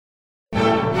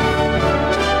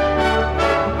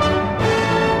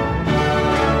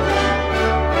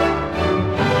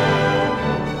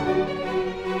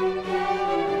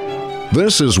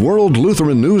This is World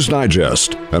Lutheran News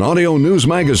Digest, an audio news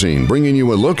magazine bringing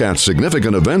you a look at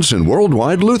significant events in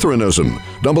worldwide Lutheranism.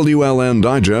 WLN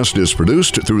Digest is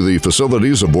produced through the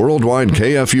facilities of Worldwide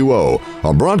KFUO,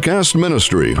 a broadcast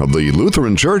ministry of the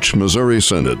Lutheran Church Missouri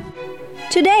Synod.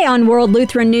 Today on World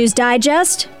Lutheran News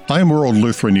Digest, I'm World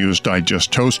Lutheran News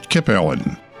Digest host Kip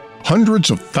Allen. Hundreds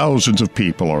of thousands of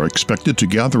people are expected to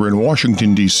gather in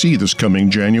Washington, D.C. this coming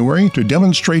January to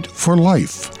demonstrate for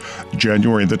life.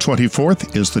 January the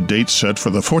 24th is the date set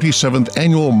for the 47th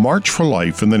Annual March for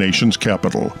Life in the nation's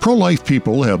capital. Pro-life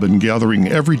people have been gathering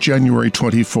every January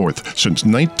 24th since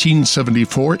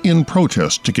 1974 in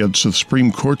protest against the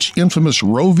Supreme Court's infamous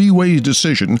Roe v. Wade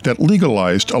decision that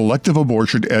legalized elective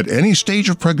abortion at any stage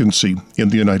of pregnancy in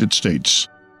the United States.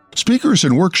 Speakers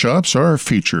and workshops are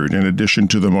featured in addition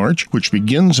to the march, which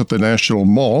begins at the National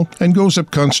Mall and goes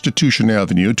up Constitution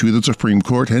Avenue to the Supreme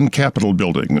Court and Capitol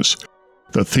buildings.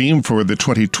 The theme for the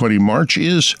 2020 march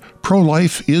is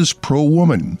Pro-Life is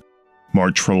Pro-Woman.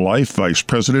 March for Life Vice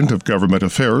President of Government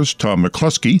Affairs Tom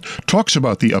McCluskey talks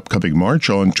about the upcoming march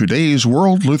on today's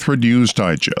World Lutheran News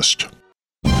Digest.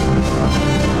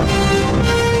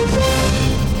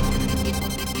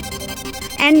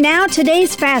 and now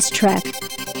today's Fast Track.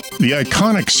 The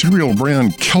iconic cereal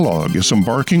brand Kellogg is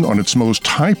embarking on its most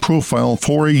high-profile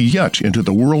foray yet into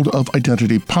the world of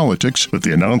identity politics with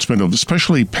the announcement of a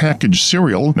specially packaged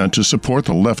cereal meant to support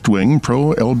the left-wing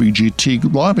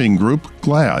pro-LGBT lobbying group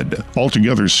GLAAD.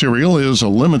 Altogether, cereal is a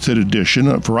limited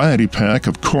edition variety pack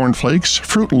of Corn Flakes,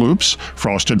 Fruit Loops,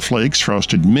 Frosted Flakes,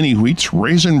 Frosted Mini Wheats,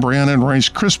 Raisin Bran, and Rice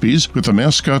Krispies, with the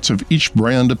mascots of each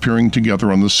brand appearing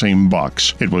together on the same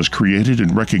box. It was created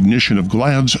in recognition of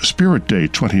GLAAD's Spirit Day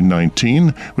 2019,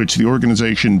 which the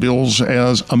organization bills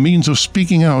as a means of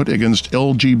speaking out against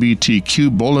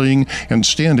LGBTQ bullying and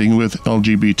standing with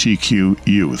LGBTQ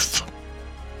youth.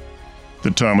 The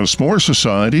Thomas More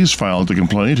Societies filed a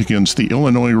complaint against the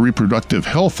Illinois Reproductive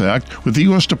Health Act with the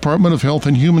U.S. Department of Health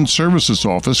and Human Services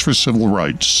Office for Civil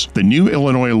Rights. The new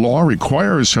Illinois law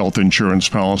requires health insurance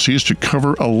policies to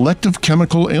cover elective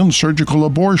chemical and surgical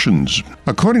abortions.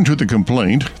 According to the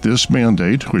complaint, this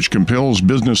mandate, which compels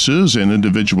businesses and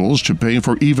individuals to pay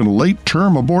for even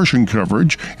late-term abortion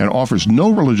coverage and offers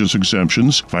no religious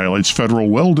exemptions, violates federal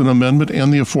Weldon Amendment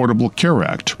and the Affordable Care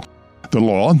Act. The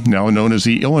law, now known as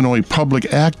the Illinois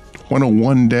Public Act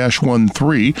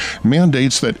 101-13,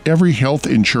 mandates that every health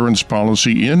insurance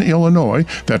policy in Illinois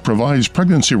that provides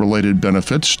pregnancy-related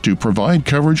benefits to provide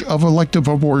coverage of elective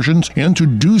abortions and to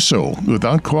do so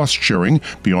without cost sharing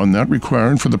beyond that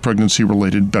required for the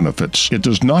pregnancy-related benefits. It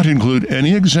does not include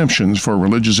any exemptions for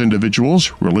religious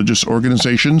individuals, religious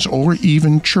organizations, or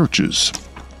even churches.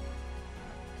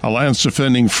 Alliance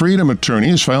Defending Freedom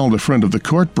attorneys filed a friend of the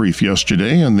court brief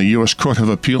yesterday in the U.S. Court of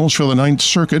Appeals for the Ninth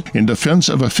Circuit in defense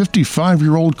of a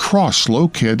 55-year-old cross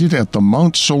located at the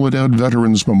Mount Soledad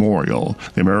Veterans Memorial.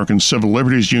 The American Civil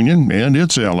Liberties Union and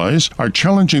its allies are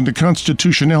challenging the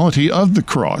constitutionality of the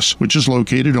cross, which is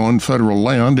located on federal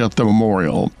land at the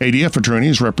memorial. ADF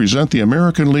attorneys represent the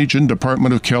American Legion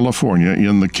Department of California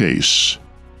in the case.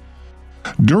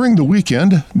 During the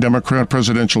weekend, Democrat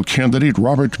presidential candidate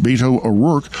Robert Beto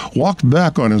O'Rourke walked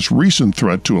back on his recent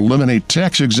threat to eliminate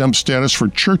tax-exempt status for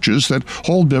churches that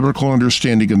hold biblical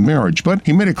understanding of marriage, but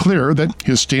he made it clear that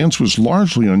his stance was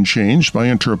largely unchanged by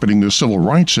interpreting the Civil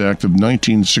Rights Act of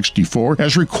 1964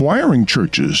 as requiring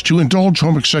churches to indulge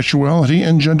homosexuality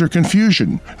and gender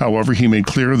confusion. However, he made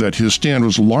clear that his stand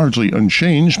was largely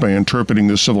unchanged by interpreting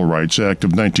the Civil Rights Act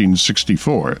of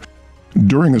 1964.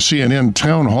 During a CNN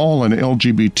town hall on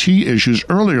LGBT issues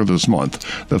earlier this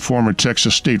month, the former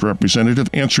Texas state representative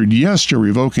answered yes to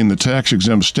revoking the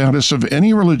tax-exempt status of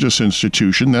any religious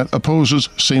institution that opposes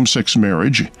same-sex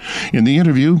marriage. In the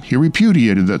interview, he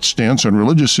repudiated that stance on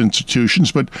religious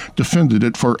institutions but defended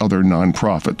it for other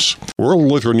nonprofits.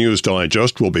 World Lutheran News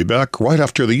Digest will be back right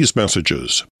after these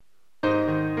messages.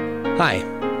 Hi,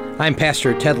 I'm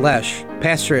Pastor Ted Lesh,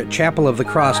 pastor at Chapel of the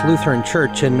Cross Lutheran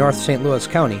Church in North St. Louis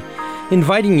County,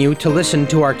 inviting you to listen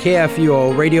to our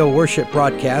KFUO radio worship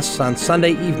broadcasts on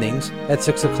Sunday evenings at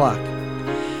 6 o'clock.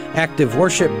 Active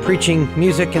worship, preaching,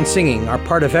 music, and singing are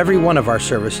part of every one of our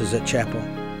services at Chapel.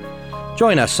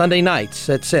 Join us Sunday nights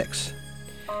at 6.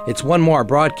 It's one more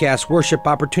broadcast worship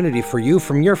opportunity for you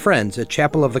from your friends at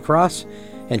Chapel of the Cross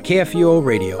and KFUO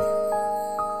Radio.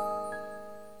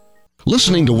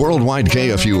 Listening to Worldwide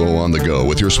KFUO on the go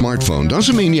with your smartphone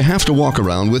doesn't mean you have to walk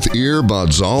around with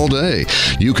earbuds all day.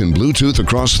 You can Bluetooth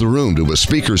across the room to a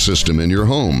speaker system in your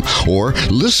home, or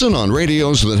listen on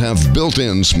radios that have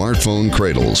built-in smartphone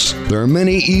cradles. There are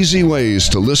many easy ways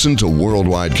to listen to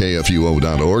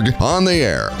worldwidekfuo.org on the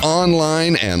air,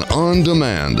 online, and on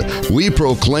demand. We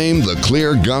proclaim the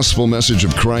clear gospel message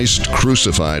of Christ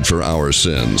crucified for our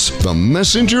sins. The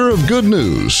messenger of good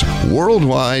news,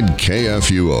 Worldwide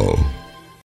KFUO.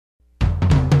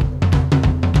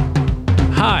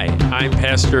 Hi, I'm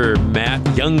Pastor Matt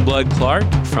Youngblood Clark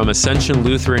from Ascension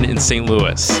Lutheran in St.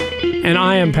 Louis. And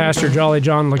I am Pastor Jolly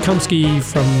John Lekumsky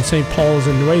from St. Paul's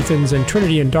in New Athens and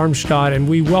Trinity in Darmstadt, and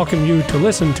we welcome you to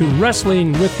listen to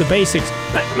Wrestling with the Basics.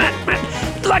 Matt,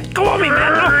 let go of me,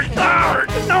 man.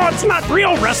 No, it's not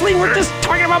real wrestling. We're just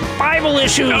talking about Bible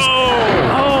issues.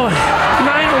 No.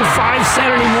 9:05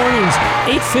 Saturday mornings,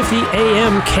 8:50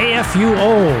 a.m.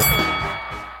 KFUO.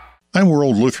 I'm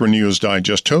World Lutheran News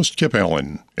Digest host Kip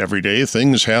Allen. Every day,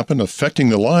 things happen affecting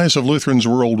the lives of Lutherans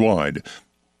worldwide.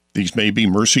 These may be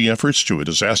mercy efforts to a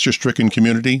disaster-stricken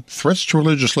community, threats to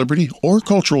religious liberty, or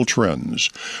cultural trends.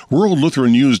 World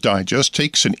Lutheran News Digest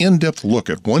takes an in-depth look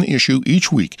at one issue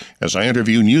each week as I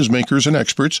interview newsmakers and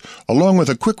experts, along with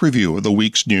a quick review of the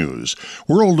week's news.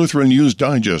 World Lutheran News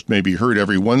Digest may be heard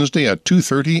every Wednesday at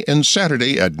 2:30 and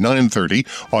Saturday at 9:30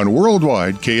 on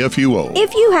Worldwide KFUO.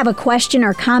 If you have a question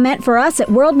or comment for us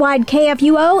at Worldwide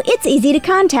KFUO, it's easy to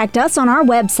contact us on our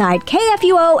website,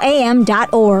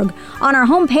 kfuoam.org. On our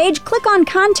homepage, click on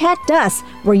Contact Us,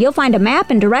 where you'll find a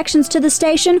map and directions to the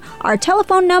station, our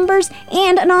telephone numbers,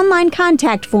 and an online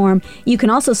contact form. You can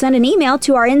also send an email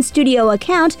to our in-studio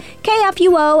account,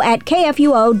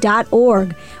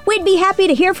 kfuo@kfuo.org. We'd be happy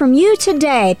to hear from you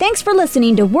today. Thanks for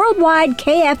listening to Worldwide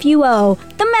KFUO,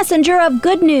 the messenger of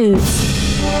good news.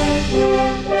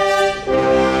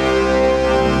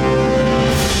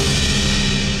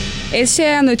 Este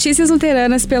é Notícias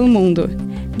Luteranas pelo Mundo.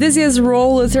 This is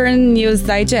World Lutheran News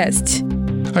Digest.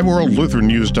 I'm World Lutheran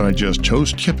News Digest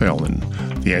host Kip Allen.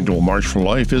 The annual March for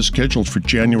Life is scheduled for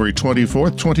January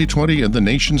 24th, 2020 in the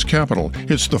nation's capital.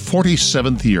 It's the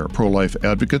 47th year pro-life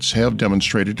advocates have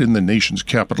demonstrated in the nation's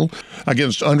capital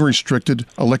against unrestricted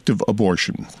elective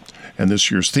abortion. And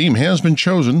this year's theme has been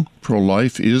chosen,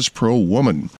 Pro-Life is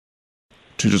Pro-Woman.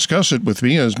 To discuss it with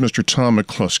me is Mr. Tom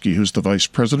McCluskey, who's the Vice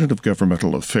President of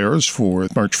Governmental Affairs for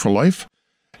March for Life.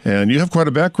 And you have quite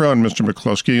a background, Mr.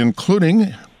 McCluskey,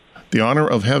 including the honor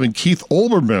of having Keith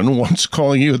Olbermann once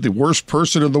calling you the worst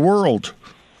person in the world.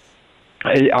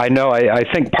 I know. I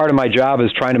think part of my job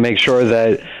is trying to make sure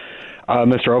that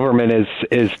Mr. Olbermann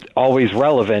is always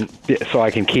relevant so I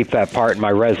can keep that part in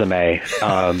my resume.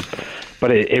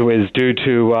 But it was due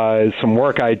to some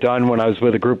work I'd done when I was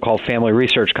with a group called Family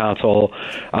Research Council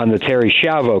on the Terri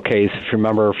Schiavo case, if you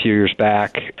remember a few years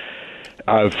back,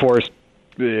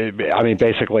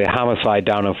 basically a homicide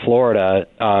down in Florida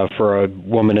for a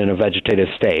woman in a vegetative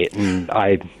state. And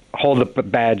I hold the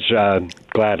badge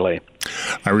gladly.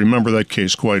 I remember that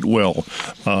case quite well.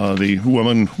 The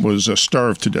woman was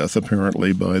starved to death,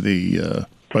 apparently, by the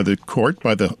court,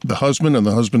 by the husband, and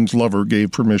the husband's lover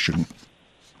gave permission.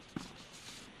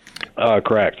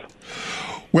 Correct.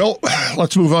 Well,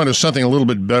 let's move on to something a little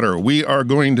bit better. We are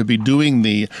going to be doing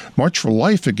the March for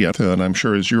Life again, and I'm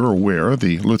sure, as you're aware,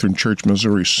 the Lutheran Church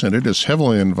Missouri Synod is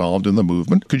heavily involved in the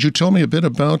movement. Could you tell me a bit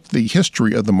about the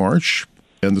history of the march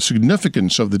and the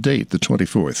significance of the date, the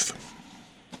 24th?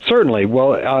 Certainly.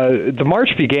 Well, the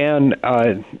march began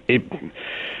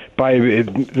by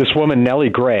this woman, Nellie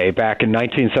Gray, back in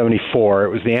 1974.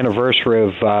 It was the anniversary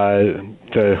of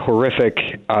the horrific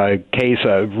case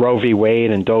of Roe v.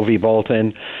 Wade and Doe v.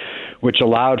 Bolton, which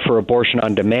allowed for abortion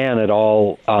on demand at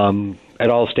all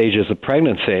stages of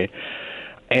pregnancy.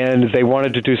 And they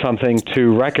wanted to do something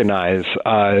to recognize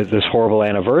this horrible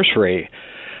anniversary.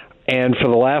 And for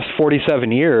the last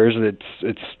 47 years,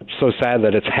 it's so sad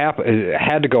that it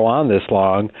had to go on this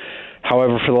long.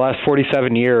 However, for the last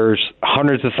 47 years,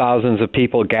 hundreds of thousands of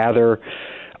people gather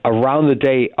around the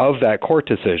date of that court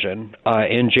decision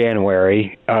in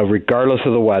January, regardless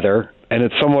of the weather. And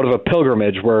it's somewhat of a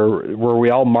pilgrimage where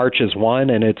we all march as one.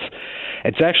 And it's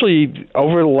actually,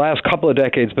 over the last couple of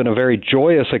decades, been a very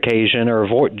joyous occasion or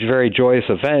a very joyous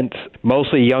event,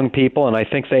 mostly young people. And I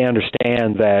think they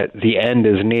understand that the end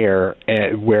is near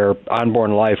where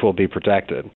unborn life will be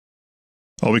protected.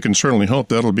 Well, we can certainly hope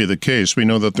that'll be the case. We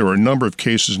know that there are a number of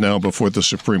cases now before the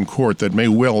Supreme Court that may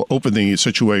well open the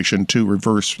situation to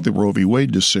reverse the Roe v.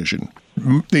 Wade decision.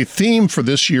 The theme for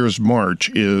this year's march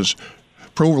is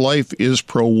Pro-Life is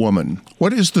Pro-Woman.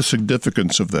 What is the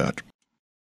significance of that?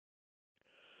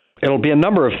 It'll be a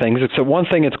number of things, except one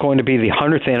thing, it's going to be the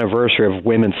 100th anniversary of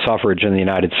women's suffrage in the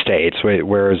United States,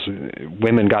 whereas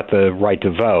women got the right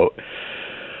to vote.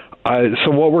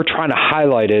 So what we're trying to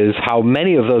highlight is how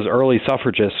many of those early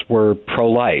suffragists were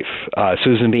pro-life.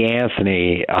 Susan B.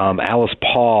 Anthony, Alice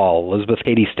Paul, Elizabeth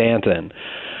Cady Stanton.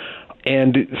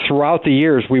 And throughout the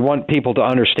years, we want people to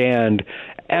understand,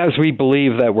 as we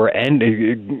believe that we're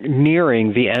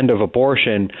nearing the end of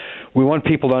abortion, we want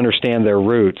people to understand their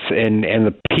roots and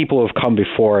the people who have come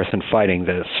before us in fighting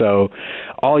this. So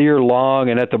all year long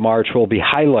and at the march, we'll be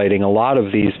highlighting a lot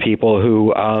of these people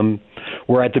who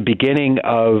were at the beginning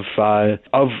of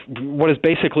what is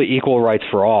basically equal rights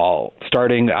for all,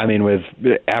 starting, with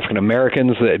African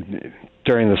Americans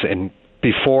during this and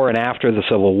before and after the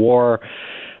Civil War,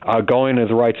 going to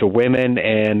the rights of women,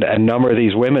 and a number of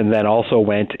these women then also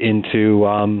went into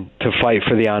to fight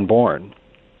for the unborn.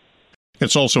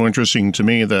 It's also interesting to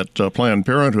me that Planned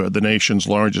Parenthood, the nation's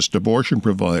largest abortion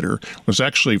provider, was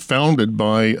actually founded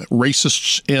by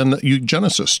racists and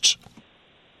eugenicists.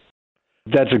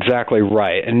 That's exactly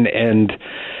right, and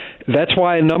that's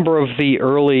why a number of the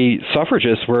early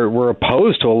suffragists were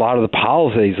opposed to a lot of the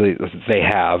policies they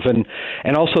have, and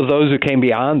also those who came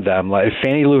beyond them, like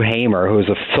Fannie Lou Hamer, who was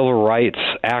a civil rights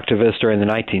activist during the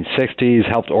 1960s,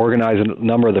 helped organize a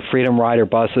number of the Freedom Rider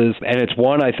buses, and it's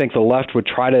one I think the left would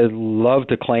love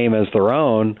to claim as their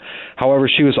own. However,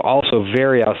 she was also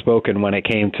very outspoken when it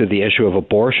came to the issue of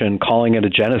abortion, calling it a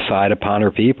genocide upon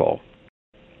her people.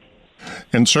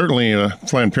 And certainly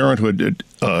Planned Parenthood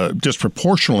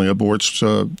disproportionately aborts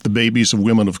the babies of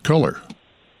women of color.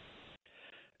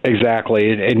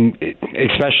 Exactly, and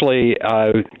especially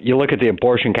you look at the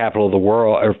abortion capital of the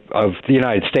world, or of the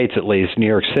United States at least, New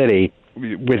York City.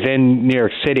 Within New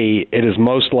York City, it is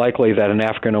most likely that an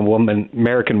African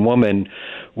American woman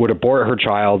would abort her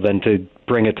child than to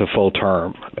bring it to full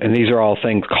term. And these are all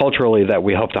things culturally that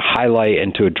we hope to highlight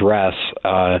and to address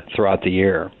throughout the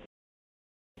year.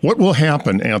 What will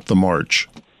happen at the march?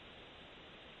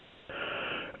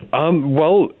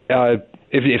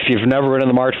 If you've never been on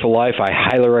the March for Life, I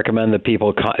highly recommend that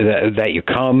people that you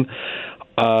come.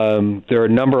 There are a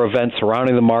number of events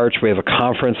surrounding the march. We have a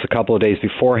conference a couple of days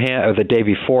beforehand, or the day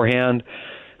beforehand,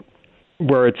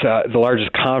 where it's the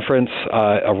largest conference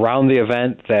around the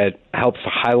event that helps to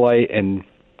highlight and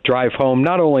drive home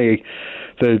not only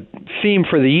the theme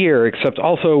for the year, except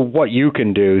also what you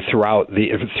can do throughout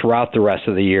the rest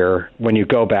of the year when you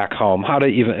go back home.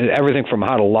 Everything from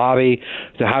how to lobby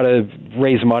to how to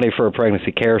raise money for a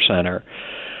pregnancy care center.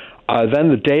 Then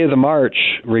the day of the march,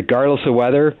 regardless of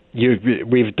weather,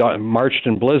 we've marched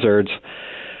in blizzards.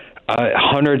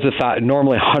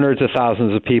 Normally hundreds of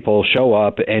thousands of people show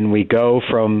up, and we go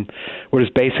from what is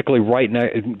basically right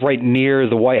near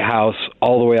the White House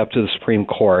all the way up to the Supreme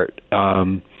Court.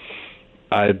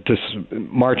 Just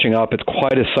marching up, it's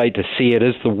quite a sight to see. It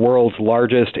is the world's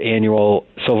largest annual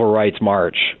civil rights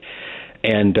march,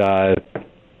 and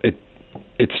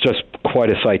it's just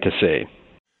quite a sight to see.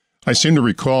 I seem to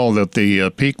recall that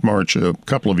the peak march a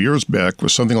couple of years back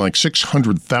was something like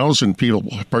 600,000 people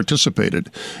participated,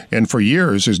 and for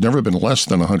years there's never been less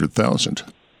than 100,000.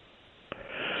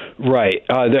 Right.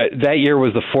 That year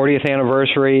was the 40th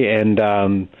anniversary, and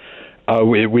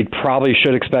we probably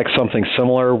should expect something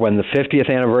similar when the 50th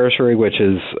anniversary, which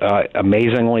is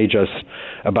amazingly just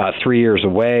about 3 years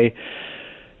away.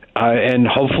 And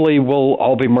hopefully we'll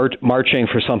all be marching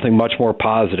for something much more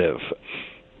positive.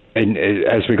 And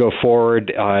as we go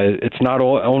forward, it's not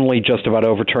only just about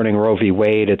overturning Roe v.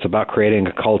 Wade, it's about creating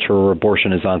a culture where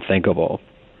abortion is unthinkable.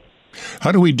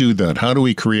 How do we do that? How do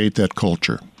we create that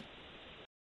culture?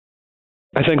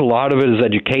 I think a lot of it is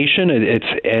education.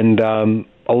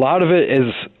 A lot of it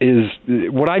is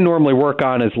what I normally work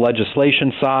on is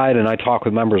legislation side, and I talk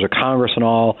with members of Congress and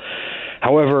all.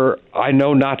 However, I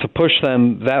know not to push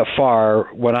them that far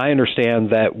when I understand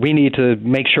that we need to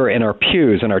make sure in our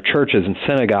pews, in our churches and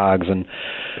synagogues, and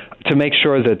to make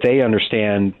sure that they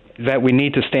understand that we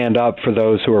need to stand up for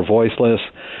those who are voiceless,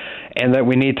 and that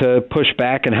we need to push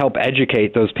back and help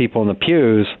educate those people in the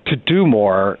pews to do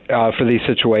more for these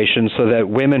situations, so that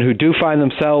women and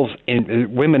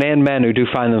men who do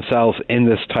find themselves in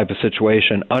this type of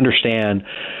situation understand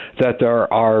that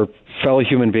there are fellow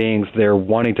human beings there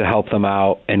wanting to help them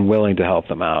out and willing to help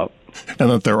them out.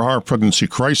 And that there are pregnancy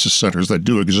crisis centers that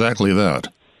do exactly that.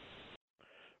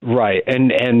 Right,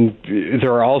 and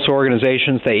there are also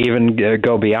organizations that even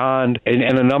go beyond,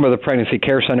 and a number of the pregnancy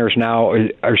care centers now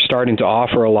are starting to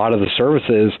offer a lot of the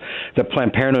services that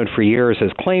Planned Parenthood for years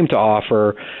has claimed to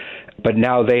offer, but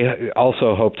now they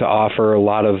also hope to offer a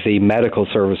lot of the medical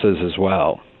services as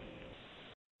well.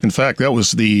 In fact, that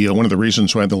was the one of the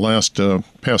reasons why the last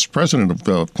past president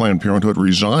of Planned Parenthood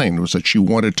resigned, was that she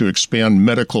wanted to expand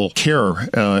medical care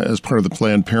as part of the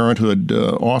Planned Parenthood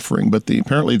offering. But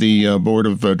apparently the board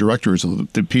of directors,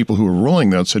 the people who were ruling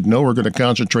that, said, no, we're going to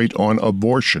concentrate on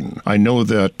abortion. I know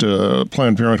that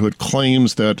Planned Parenthood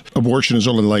claims that abortion is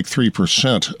only like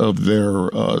 3% of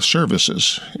their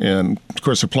services. And, of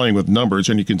course, they're playing with numbers,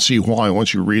 and you can see why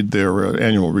once you read their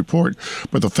annual report.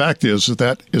 But the fact is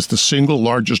that is the single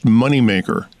largest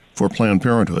moneymaker for Planned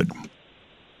Parenthood.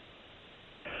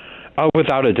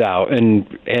 Without a doubt, and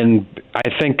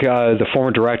I think the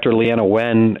former director Leanna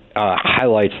Wen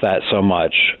highlights that so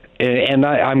much. And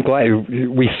I'm glad.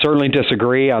 We certainly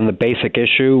disagree on the basic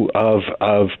issue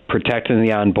of protecting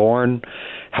the unborn.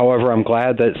 However, I'm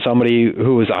glad that somebody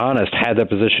who was honest had that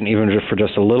position even for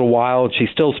just a little while. She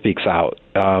still speaks out.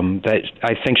 That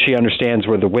I think she understands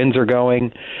where the winds are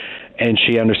going. And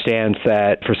she understands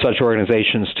that for such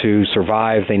organizations to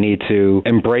survive, they need to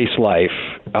embrace life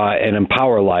and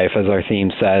empower life, as our theme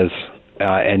says,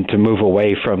 and to move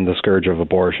away from the scourge of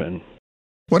abortion.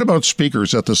 What about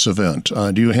speakers at this event?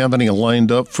 Do you have any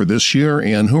lined up for this year?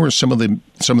 And who are some of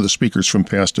the speakers from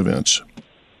past events?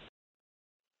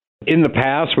 In the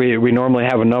past, we normally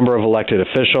have a number of elected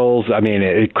officials. I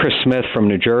mean, Chris Smith from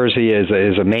New Jersey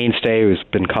is a mainstay who's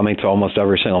been coming to almost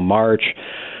every single march.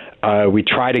 We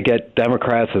try to get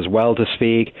Democrats as well to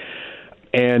speak.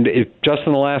 And just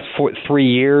in the last 3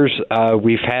 years,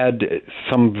 we've had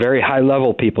some very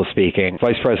high-level people speaking.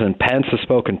 Vice President Pence has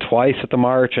spoken twice at the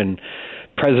march, and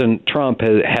President Trump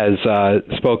has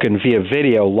spoken via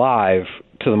video live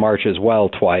to the march as well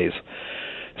twice.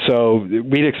 So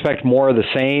we'd expect more of the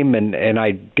same, and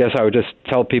I guess I would just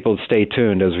tell people to stay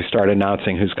tuned as we start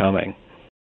announcing who's coming.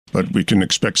 But we can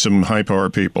expect some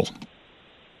high-power people.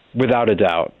 Without a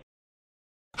doubt.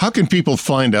 How can people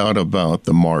find out about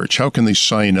the march? How can they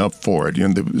sign up for it?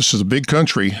 This is a big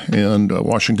country, and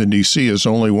Washington, D.C. is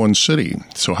only one city.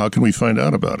 So how can we find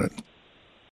out about it?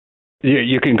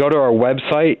 You can go to our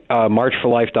website,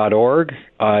 marchforlife.org,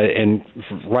 and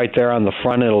right there on the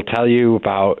front it'll tell you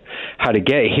about how to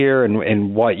get here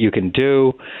and what you can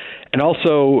do. And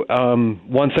also,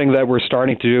 one thing that we're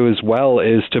starting to do as well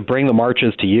is to bring the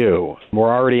marches to you. We're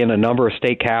already in a number of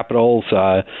state capitals.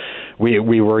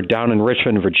 We were down in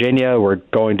Richmond, Virginia. We're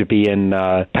going to be in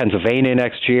Pennsylvania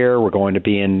next year. We're going to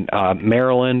be in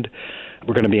Maryland.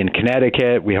 We're going to be in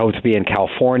Connecticut. We hope to be in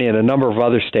California and a number of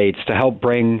other states to help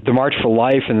bring the March for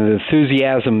Life and the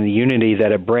enthusiasm and the unity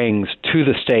that it brings to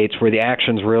the states where the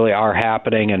actions really are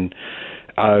happening and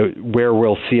where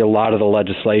we'll see a lot of the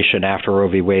legislation after Roe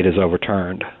v. Wade is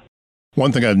overturned.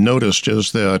 One thing I've noticed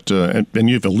is that, and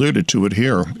you've alluded to it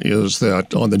here, is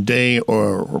that on the day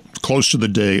or close to the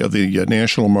day of the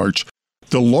National March,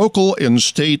 the local and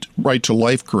state Right to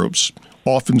Life groups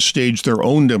often stage their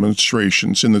own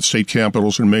demonstrations in the state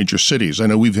capitals and major cities. I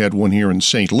know we've had one here in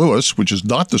St. Louis, which is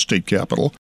not the state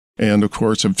capital, and of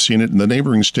course I've seen it in the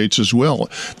neighboring states as well.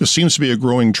 This seems to be a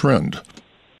growing trend.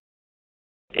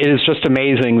 It is just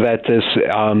amazing that this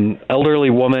elderly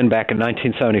woman back in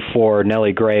 1974,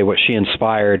 Nellie Gray, what she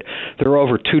inspired, there are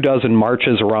over 24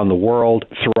 marches around the world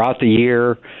throughout the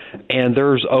year, and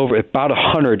there's over about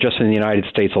 100 just in the United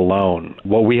States alone.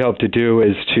 What we hope to do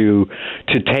is to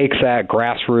take that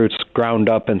grassroots,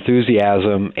 ground-up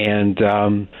enthusiasm and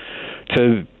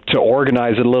to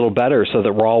organize it a little better so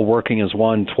that we're all working as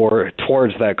one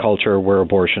towards that culture where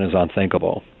abortion is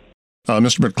unthinkable.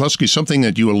 Mr. McCluskey, something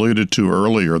that you alluded to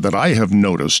earlier that I have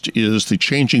noticed is the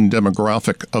changing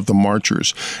demographic of the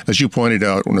marchers. As you pointed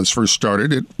out, when it first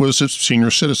started, it was a senior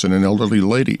citizen, an elderly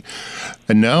lady.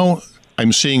 And now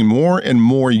I'm seeing more and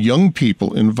more young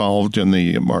people involved in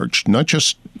the march, not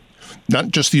just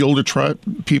the older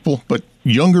people, but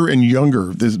younger and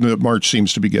younger the march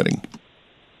seems to be getting.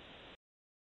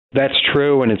 That's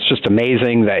true, and it's just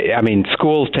amazing that,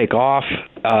 schools take off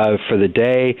for the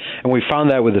day, and we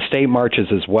found that with the state marches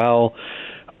as well.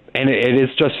 And it is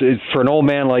just, for an old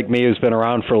man like me who's been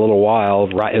around for a little while,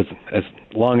 as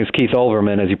long as Keith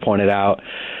Olbermann, as you pointed out,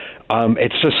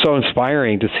 it's just so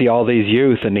inspiring to see all these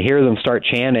youth and to hear them start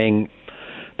chanting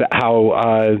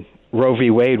how Roe v.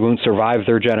 Wade won't survive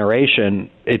their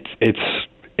generation.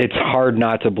 It's hard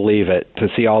not to believe it, to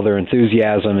see all their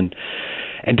enthusiasm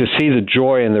and to see the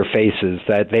joy in their faces,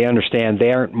 that they understand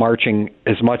they aren't marching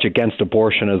as much against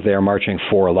abortion as they are marching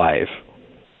for life.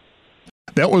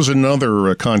 That was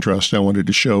another contrast I wanted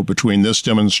to show between this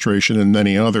demonstration and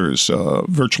many others.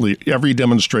 Virtually every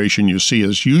demonstration you see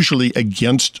is usually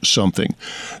against something.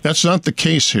 That's not the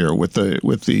case here with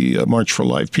the March for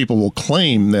Life. People will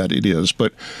claim that it is,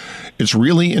 but it's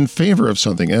really in favor of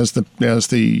something. As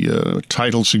the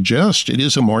title suggests, it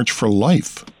is a March for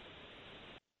Life.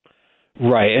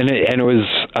 Right, and it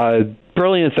was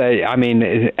brilliant that, I mean,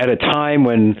 at a time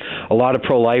when a lot of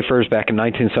pro-lifers back in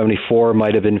 1974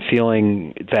 might have been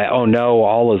feeling that, oh no,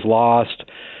 all is lost,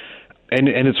 and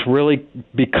it's really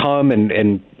become,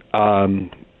 and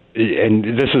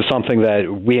this is something that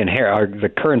we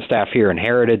the current staff here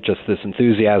inherited, just this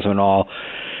enthusiasm and all.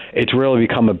 It's really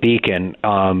become a beacon,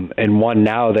 and one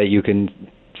now that you can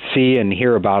see and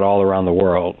hear about all around the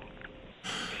world.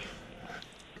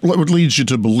 What leads you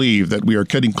to believe that we are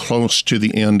getting close to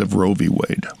the end of Roe v.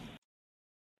 Wade?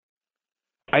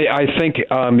 I think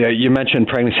you mentioned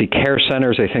pregnancy care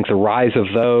centers. I think the rise of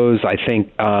those. I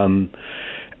think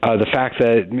the fact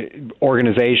that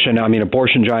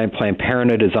abortion giant Planned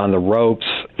Parenthood is on the ropes,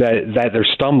 that they're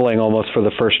stumbling almost for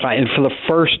the first time. And for the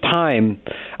first time,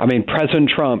 President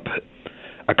Trump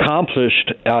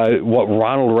accomplished what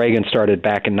Ronald Reagan started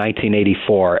back in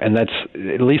 1984, and that's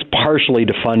at least partially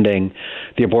defunding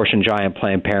the abortion giant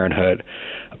Planned Parenthood.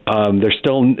 There's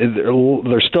still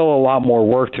a lot more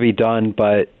work to be done,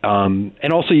 but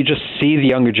and also you just see the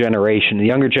younger generation. The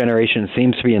younger generation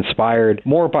seems to be inspired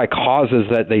more by causes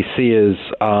that they see as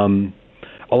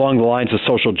along the lines of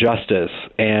social justice,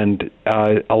 and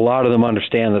a lot of them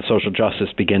understand that social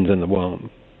justice begins in the womb.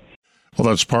 Well,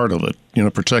 that's part of it,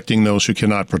 protecting those who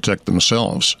cannot protect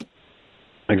themselves.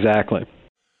 Exactly.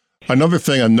 Another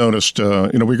thing I've noticed,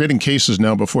 we're getting cases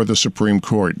now before the Supreme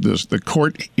Court. The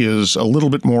court is a little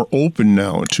bit more open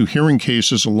now to hearing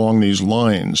cases along these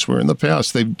lines, where in the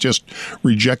past they've just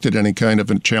rejected any kind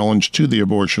of a challenge to the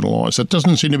abortion laws. That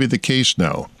doesn't seem to be the case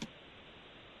now.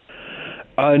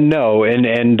 No,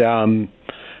 and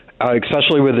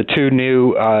especially with the two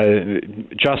new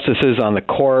justices on the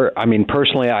court.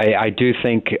 Personally, I do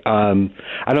think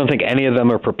I don't think any of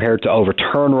them are prepared to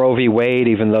overturn Roe v. Wade,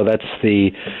 even though that's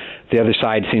the other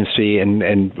side seems to be,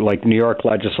 and like New York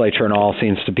legislature and all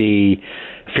seems to be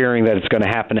fearing that it's going to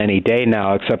happen any day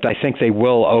now. Except I think they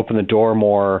will open the door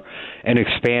more and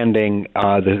expanding,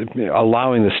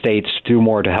 allowing the states to do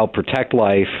more to help protect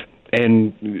life.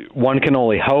 And one can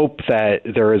only hope that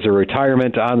there is a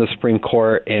retirement on the Supreme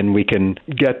Court, and we can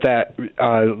get that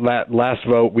last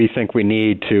vote we think we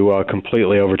need to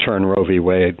completely overturn Roe v.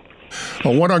 Wade.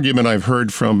 Well, one argument I've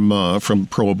heard from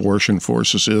pro-abortion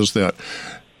forces is that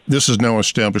this is now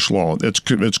established law.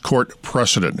 It's court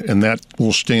precedent, and that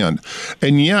will stand.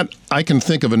 And yet, I can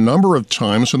think of a number of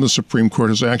times when the Supreme Court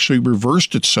has actually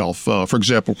reversed itself. For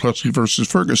example, Plessy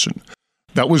versus Ferguson.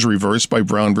 That was reversed by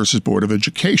Brown versus Board of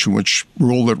Education, which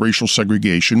ruled that racial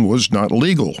segregation was not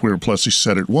legal, where Plessy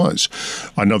said it was.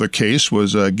 Another case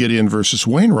was Gideon versus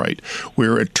Wainwright,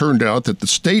 where it turned out that the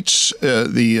states,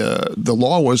 the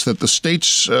law was that the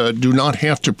states do not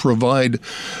have to provide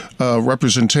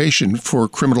representation for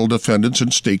criminal defendants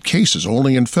in state cases,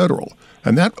 only in federal.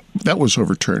 And that was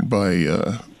overturned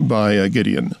by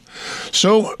Gideon.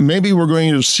 So maybe we're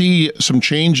going to see some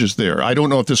changes there. I don't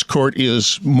know if this court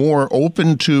is more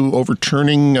open to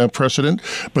overturning precedent,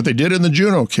 but they did in the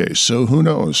Juneau case, so who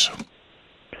knows?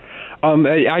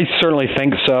 I certainly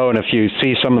think so, and if you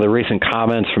see some of the recent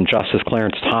comments from Justice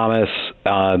Clarence Thomas,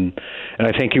 and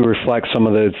I think you reflect some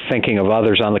of the thinking of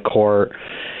others on the court,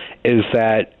 is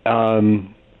that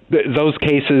those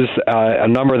cases, a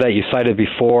number that you cited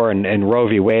before, and Roe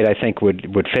v. Wade, I think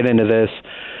would fit into this.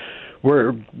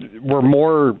 We're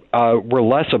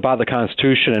less about the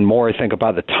Constitution and more, I think,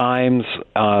 about the times.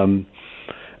 I'm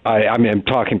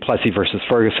talking Plessy versus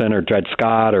Ferguson or Dred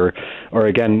Scott or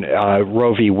again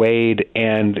Roe v. Wade,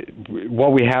 and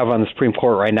what we have on the Supreme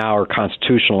Court right now are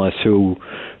constitutionalists who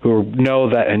know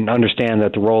that and understand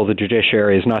that the role of the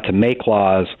judiciary is not to make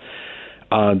laws.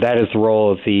 That is the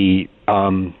role of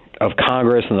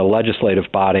Congress and the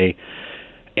legislative body,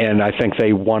 and I think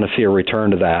they want to see a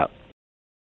return to that.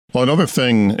 Well, another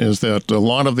thing is that a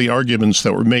lot of the arguments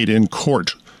that were made in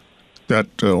court that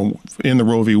in the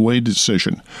Roe v. Wade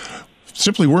decision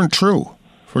simply weren't true.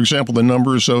 For example, the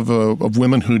numbers of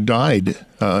women who died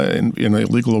in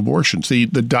illegal abortions.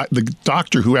 The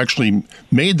doctor who actually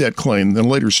made that claim then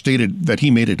later stated that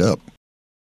he made it up.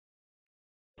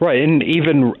 Right, and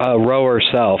even Roe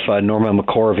herself, Norma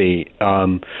McCorvey,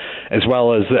 as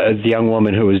well as the young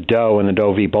woman who was Doe in the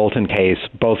Doe v. Bolton case,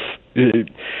 both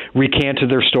recanted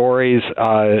their stories,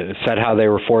 said how they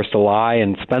were forced to lie,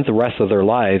 and spent the rest of their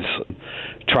lives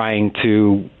trying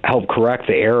to help correct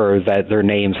the error that their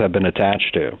names have been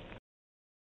attached to.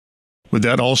 Would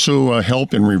that also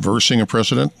help in reversing a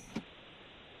precedent?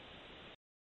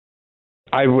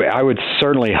 I would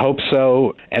certainly hope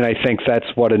so, and I think that's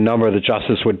what a number of the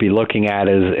justices would be looking at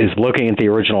is looking at the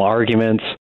original arguments.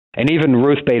 And even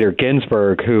Ruth Bader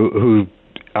Ginsburg, who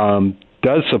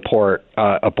does support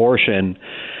abortion,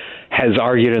 has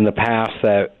argued in the past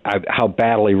that how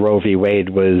badly Roe v. Wade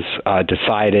was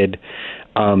decided,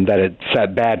 that it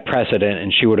set bad precedent,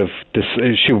 and she would have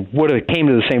came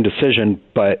to the same decision,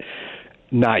 but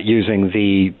not using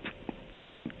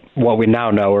what we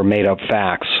now know are made-up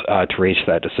facts to reach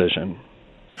that decision.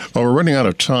 Well, we're running out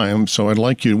of time, so I'd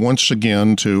like you once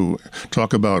again to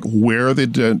talk about where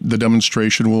the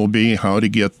demonstration will be, how to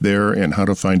get there, and how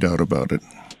to find out about it.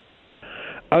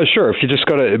 Sure. If you just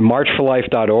go to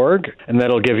marchforlife.org, and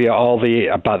that'll give you all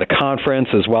about the conference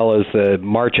as well as the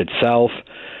march itself.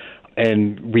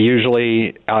 And we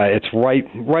usually it's right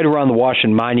around the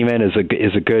Washington Monument is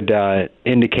a good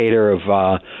indicator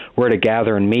of where to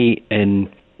gather and meet. And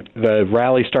the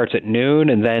rally starts at noon,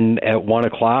 and then at 1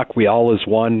 o'clock we all as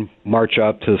one march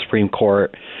up to the Supreme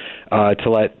Court to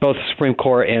let both the Supreme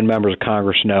Court and members of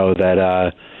Congress know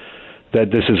that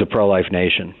this is a pro-life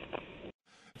nation.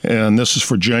 And this is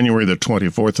for January the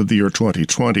 24th of the year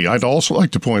 2020. I'd also like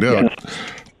to point out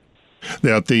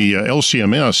that the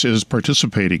LCMS is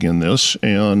participating in this,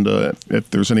 and if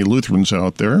there's any Lutherans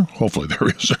out there, hopefully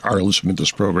there are listening to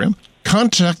this program,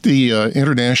 contact the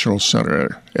International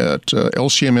Center at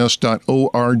lcms.org,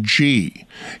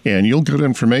 and you'll get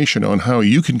information on how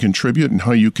you can contribute and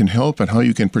how you can help and how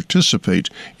you can participate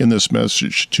in this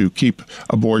message to keep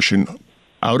abortion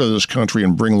out of this country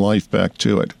and bring life back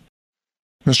to it.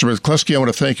 Mr. McCluskey, I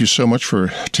want to thank you so much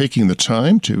for taking the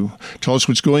time to tell us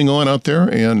what's going on out there,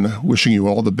 and wishing you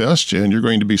all the best. And you're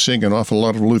going to be seeing an awful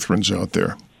lot of Lutherans out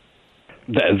there.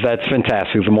 That's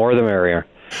fantastic. The more the merrier.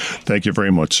 Thank you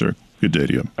very much, sir. Good day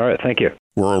to you. All right. Thank you.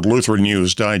 World Lutheran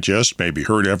News Digest may be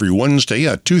heard every Wednesday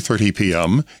at 2:30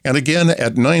 p.m. and again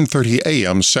at 9:30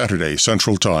 a.m. Saturday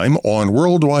Central Time on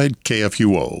Worldwide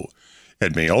KFUO.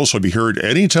 It may also be heard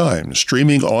anytime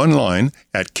streaming online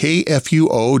at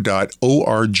kfuo.org.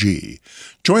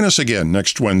 Join us again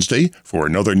next Wednesday for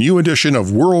another new edition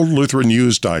of World Lutheran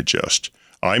News Digest.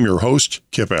 I'm your host,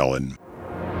 Kip Allen.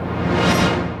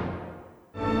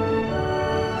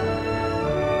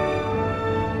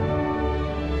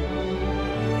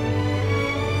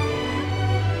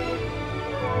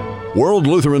 World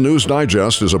Lutheran News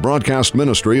Digest is a broadcast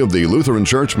ministry of the Lutheran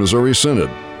Church Missouri Synod.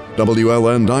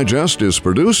 WLN Digest is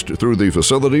produced through the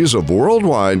facilities of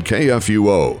Worldwide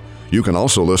KFUO. You can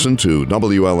also listen to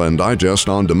WLN Digest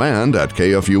on demand at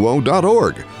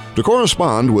kfuo.org. To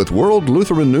correspond with World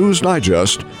Lutheran News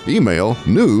Digest, email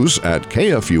news@kfuo.org.